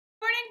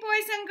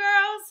boys and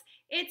girls,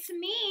 it's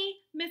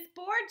me, Miss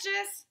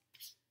Borges.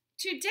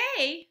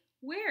 Today,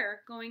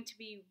 we're going to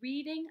be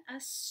reading a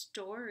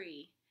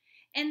story.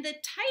 And the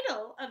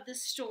title of the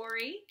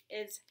story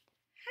is,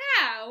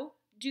 How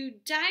Do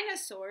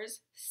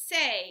Dinosaurs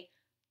Say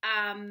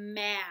I'm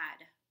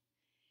Mad?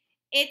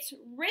 It's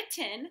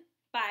written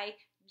by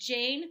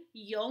Jane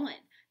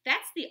Yolen.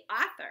 That's the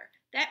author.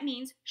 That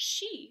means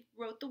she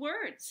wrote the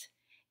words.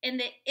 And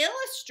the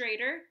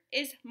illustrator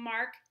is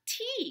Mark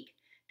Teague.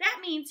 That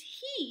means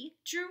he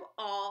drew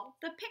all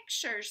the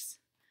pictures.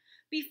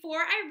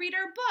 Before I read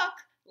our book,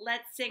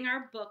 let's sing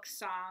our book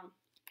song.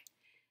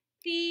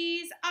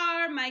 These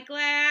are my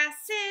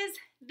glasses.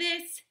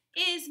 This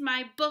is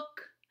my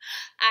book.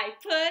 I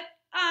put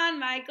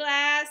on my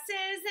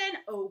glasses and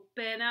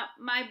open up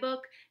my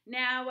book.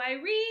 Now I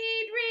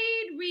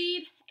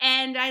read,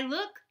 and I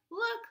look.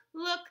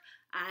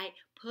 I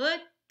put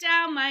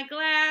down my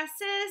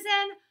glasses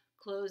and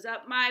close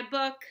up my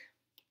book.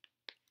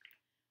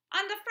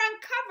 On the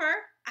front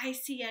cover, I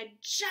see a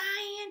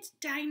giant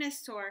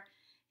dinosaur.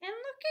 And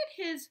look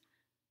at his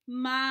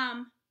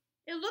mom.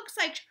 It looks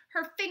like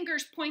her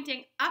finger's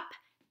pointing up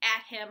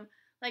at him,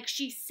 like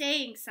she's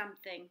saying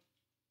something.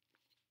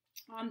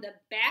 On the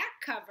back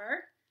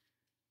cover,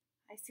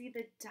 I see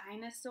the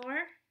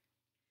dinosaur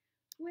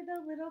with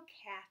a little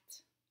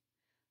cat.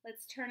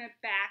 Let's turn it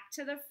back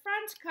to the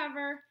front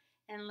cover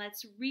and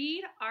let's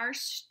read our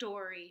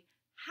story.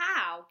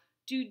 How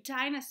do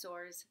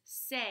dinosaurs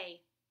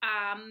say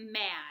I'm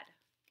mad?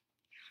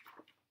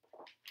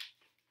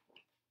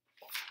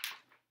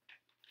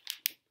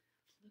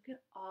 Look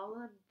at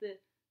all of the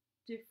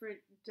different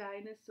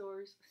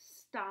dinosaurs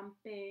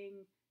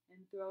stomping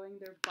and throwing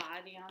their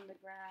body on the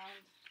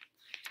ground.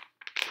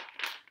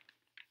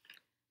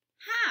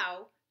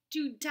 How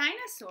do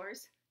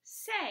dinosaurs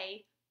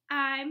say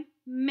I'm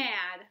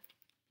mad?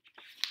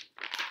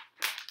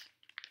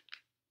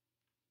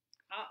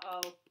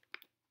 Uh-oh.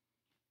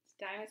 This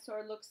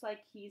dinosaur looks like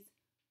he's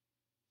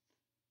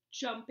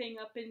jumping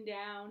up and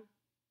down.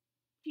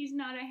 He's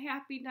not a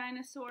happy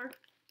dinosaur.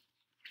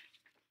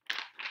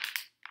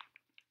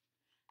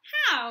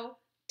 How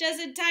does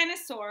a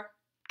dinosaur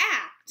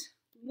act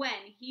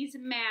when he's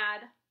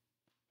mad?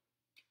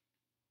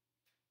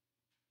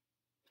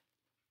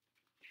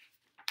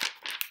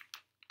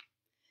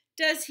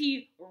 Does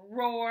he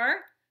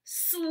roar,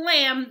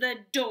 slam the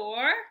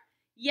door,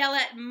 yell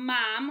at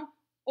mom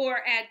or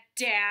at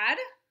dad?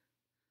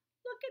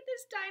 Look at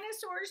this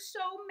dinosaur,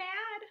 so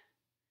mad.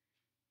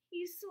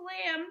 He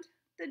slammed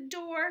the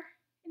door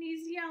and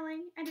he's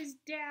yelling at his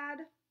dad.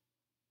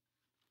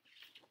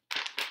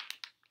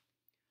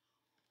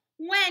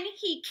 When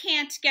he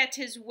can't get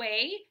his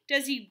way,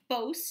 does he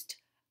boast?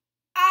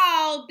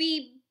 I'll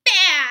be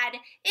bad.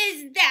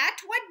 Is that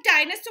what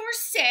dinosaurs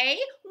say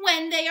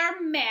when they are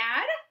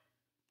mad?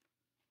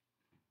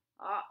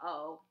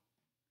 Uh-oh.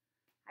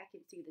 I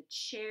can see the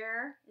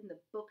chair and the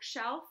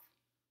bookshelf.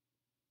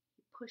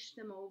 You push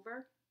them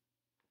over.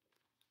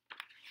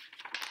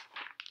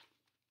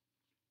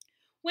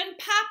 When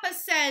Papa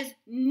says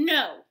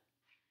no,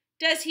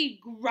 does he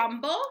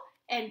grumble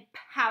and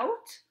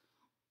pout?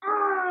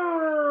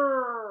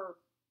 Arr!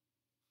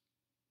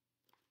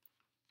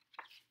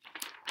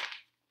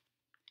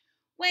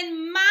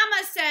 When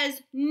Mama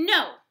says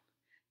no,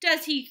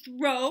 does he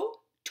throw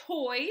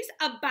toys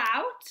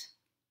about?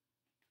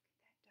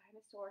 That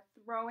dinosaur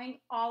throwing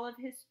all of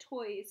his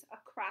toys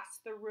across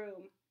the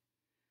room.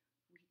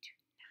 We do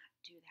not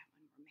do that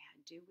when we're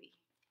mad, do we?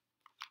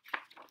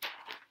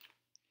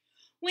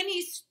 When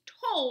he's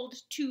told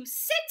to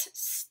sit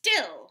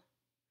still,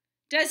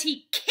 does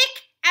he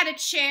kick at a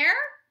chair?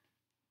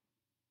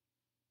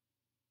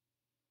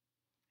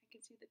 I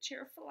can see the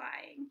chair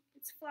flying.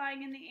 It's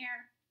flying in the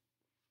air.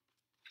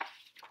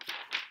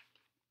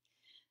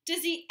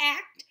 Does he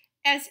act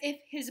as if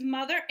his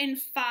mother and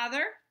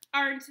father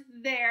aren't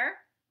there?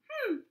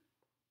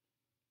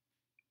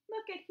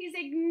 Look at, he's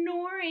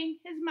ignoring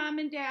his mom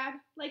and dad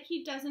like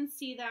he doesn't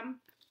see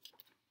them.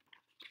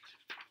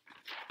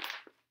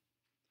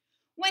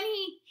 When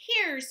he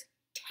hears,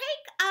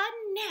 take a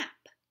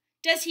nap,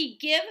 does he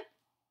give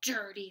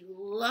dirty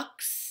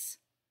looks?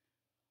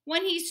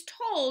 When he's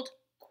told,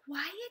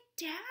 quiet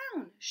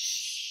down,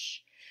 shh,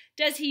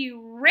 does he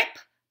rip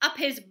up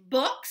his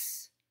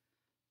books?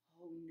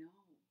 Oh no,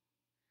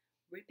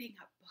 ripping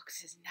up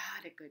books is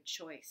not a good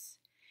choice.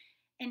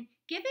 And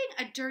giving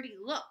a dirty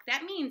look,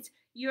 that means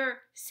you're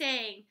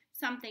saying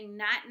something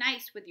not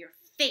nice with your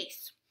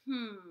face.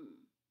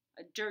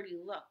 A dirty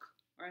look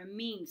or a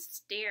mean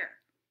stare.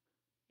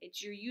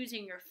 It's you're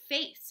using your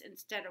face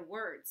instead of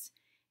words.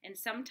 And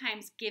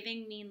sometimes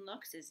giving mean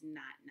looks is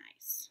not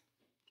nice.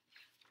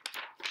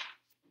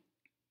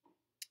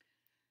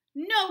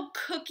 No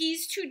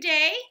cookies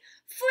today.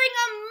 Fling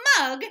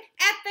a mug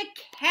at the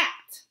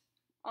cat.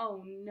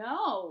 Oh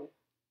no.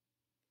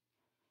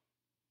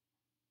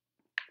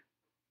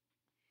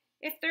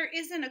 If there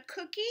isn't a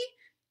cookie,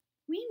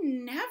 we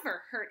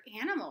never hurt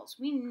animals.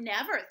 We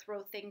never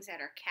throw things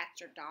at our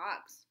cats or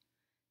dogs.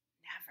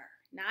 Never.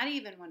 Not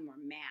even when we're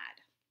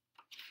mad.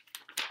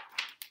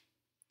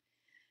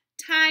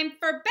 Time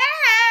for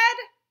bed.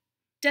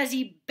 Does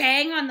he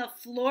bang on the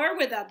floor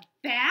with a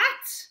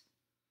bat?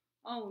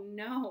 Oh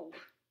no.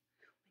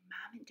 When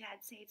Mom and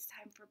Dad say it's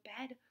time for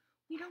bed,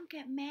 we don't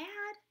get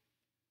mad.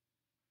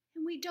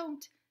 And we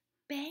don't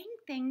bang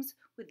things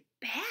with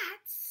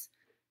bats.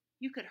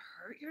 You could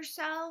hurt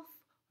yourself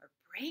or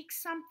break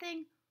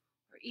something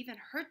or even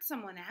hurt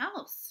someone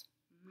else.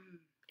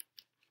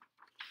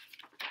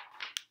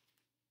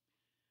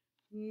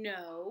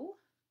 No,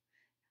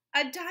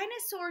 a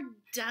dinosaur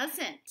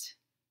doesn't.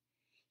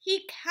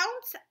 He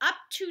counts up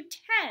to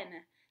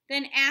 10,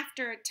 then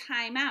after a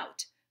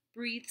timeout,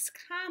 breathes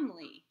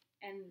calmly,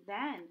 and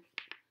then,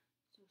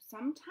 so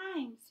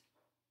sometimes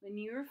when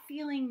you're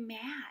feeling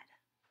mad,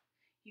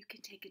 you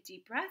can take a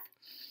deep breath,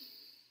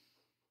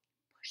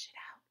 push it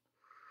out,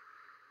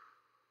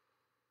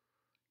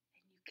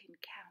 and you can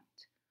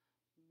count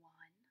 1,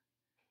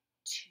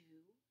 2,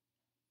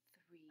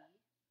 3,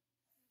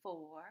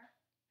 4,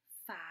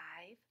 5,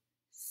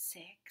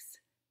 6,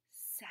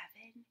 7,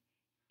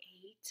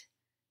 8,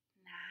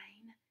 9,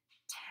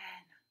 10.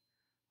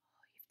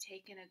 Oh, you've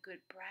taken a good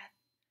breath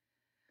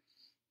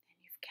and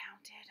you've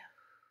counted.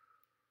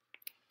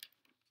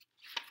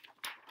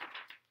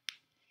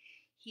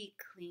 He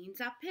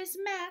cleans up his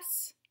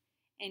mess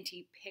and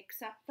he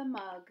picks up the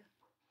mug.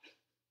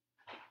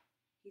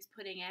 He's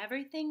putting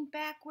everything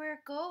back where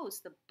it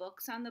goes. The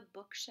books on the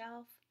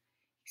bookshelf.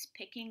 He's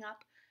picking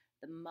up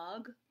the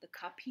mug, the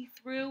cup he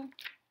threw.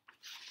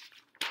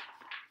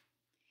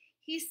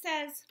 He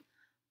says,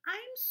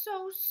 "I'm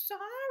so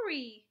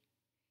sorry."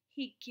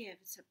 He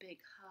gives a big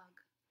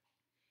hug.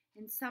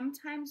 And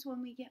sometimes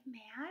when we get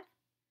mad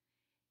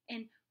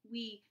and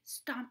we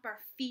stomp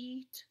our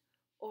feet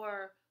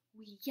or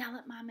we yell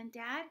at Mom and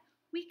Dad,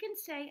 we can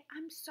say,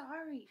 "I'm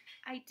sorry,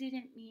 I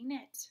didn't mean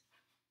it,"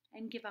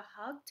 and give a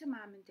hug to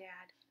Mom and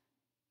Dad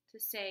to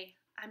say,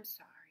 "I'm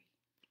sorry."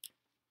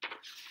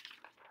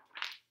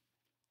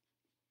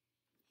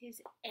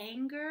 His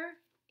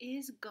anger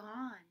is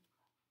gone.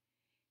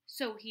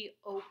 So he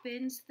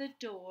opens the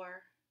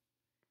door.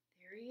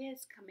 There he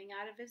is, coming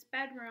out of his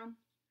bedroom.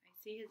 I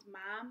see his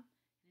mom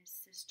and his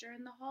sister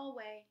in the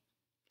hallway.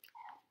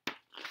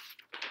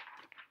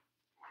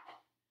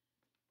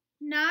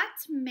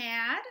 Not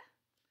mad?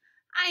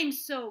 I'm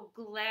so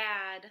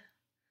glad.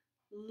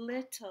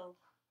 Little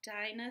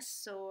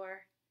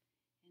dinosaur.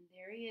 And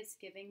there he is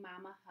giving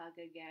Mom a hug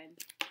again.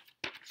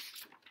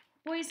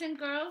 Boys and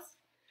girls,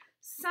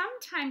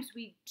 sometimes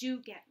we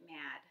do get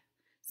mad.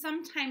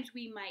 Sometimes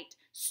we might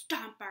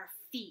stomp our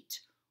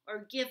feet or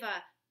give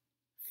a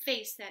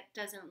face that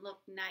doesn't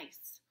look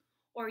nice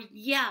or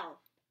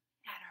yell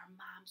at our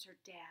moms or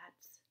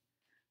dads.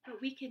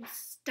 But we can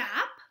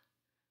stop.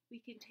 We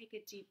can take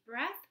a deep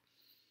breath.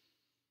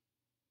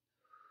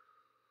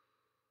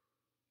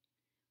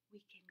 We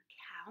can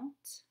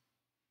count.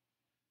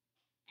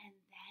 And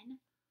then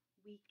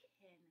we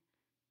can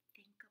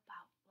think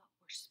about what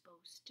we're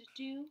supposed to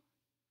do.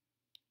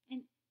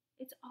 And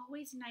it's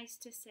always nice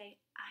to say,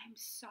 "I'm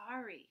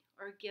sorry,"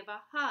 or give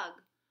a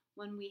hug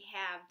when we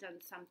have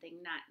done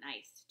something not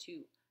nice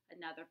to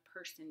another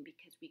person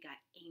because we got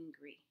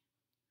angry.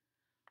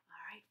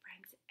 All right,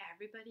 friends,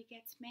 everybody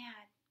gets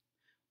mad.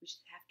 We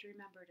just have to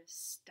remember to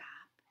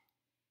stop,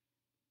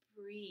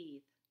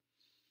 breathe,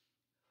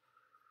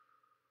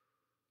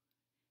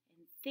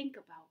 and think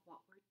about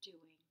what we're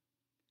doing.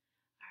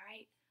 All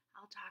right,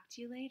 I'll talk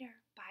to you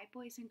later. Bye,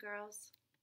 boys and girls.